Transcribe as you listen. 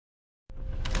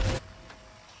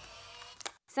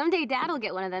Someday Dad'll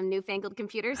get one of them newfangled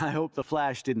computers. I hope the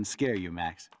flash didn't scare you,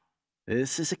 Max.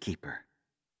 This is a keeper.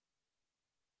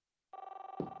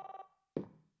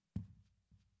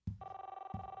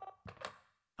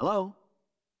 Hello?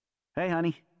 Hey,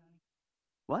 honey.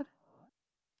 What?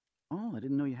 Oh, I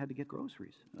didn't know you had to get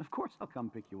groceries. Of course I'll come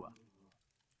pick you up.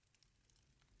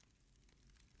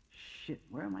 Shit,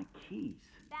 where are my keys?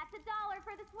 That's $1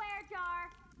 for the swear jar.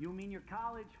 You mean your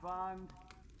college fund?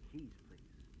 Keys, please.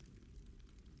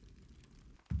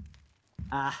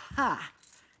 Aha!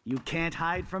 You can't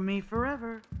hide from me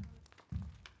forever.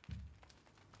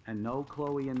 And no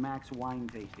Chloe and Max wine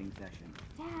tasting session.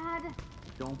 Dad.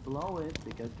 Don't blow it,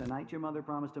 because tonight your mother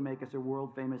promised to make us a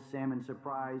world-famous salmon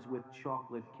surprise with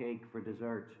chocolate cake for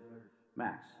dessert.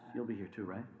 Max, you'll be here too,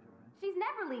 right? She's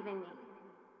never leaving me.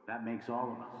 That makes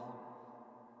all of us.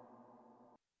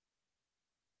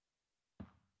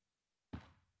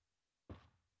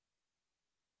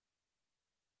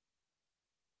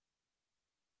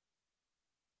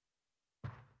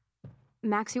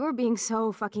 Max, you are being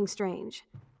so fucking strange.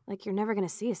 Like you're never gonna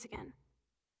see us again.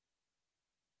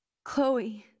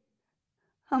 Chloe,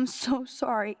 I'm so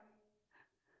sorry.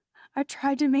 I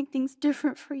tried to make things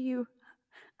different for you.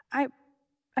 I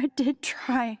did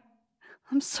try.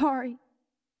 I'm sorry.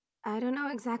 I don't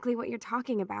know exactly what you're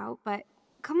talking about, but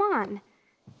come on.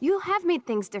 You have made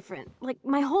things different, like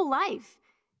my whole life.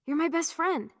 You're my best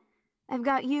friend. I've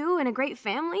got you and a great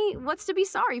family. What's to be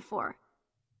sorry for?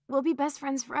 We'll be best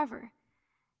friends forever.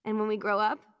 And when we grow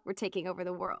up, we're taking over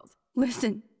the world.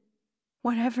 Listen,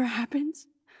 whatever happens,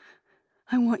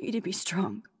 I want you to be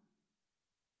strong.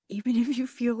 Even if you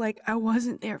feel like I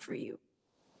wasn't there for you.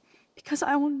 Because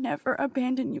I will never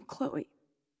abandon you, Chloe.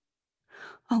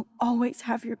 I'll always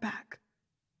have your back.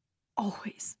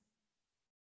 Always.